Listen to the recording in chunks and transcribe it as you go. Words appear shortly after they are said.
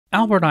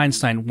Albert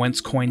Einstein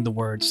once coined the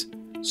words,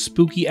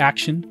 spooky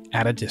action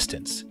at a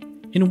distance,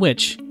 in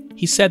which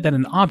he said that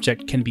an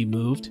object can be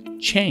moved,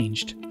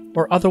 changed,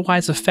 or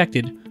otherwise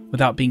affected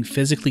without being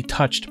physically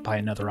touched by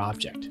another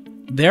object.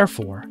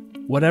 Therefore,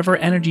 whatever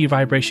energy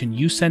vibration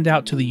you send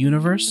out to the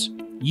universe,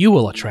 you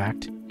will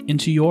attract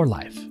into your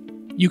life.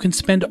 You can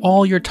spend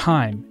all your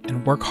time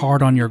and work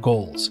hard on your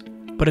goals,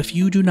 but if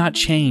you do not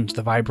change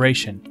the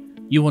vibration,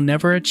 you will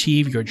never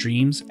achieve your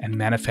dreams and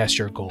manifest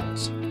your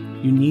goals.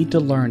 You need to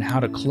learn how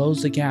to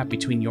close the gap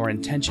between your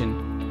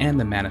intention and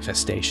the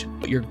manifestation.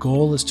 But your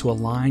goal is to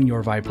align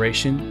your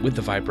vibration with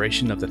the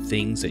vibration of the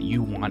things that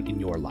you want in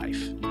your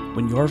life.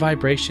 When your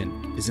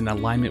vibration is in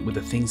alignment with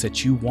the things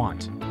that you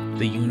want,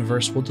 the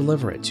universe will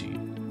deliver it to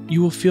you.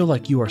 You will feel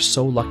like you are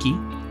so lucky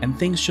and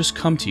things just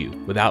come to you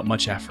without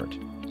much effort.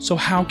 So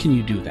how can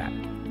you do that?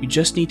 You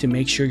just need to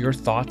make sure your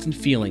thoughts and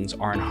feelings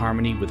are in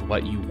harmony with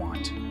what you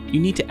want.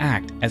 You need to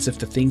act as if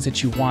the things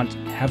that you want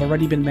have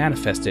already been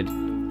manifested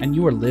and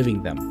you are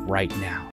living them right now.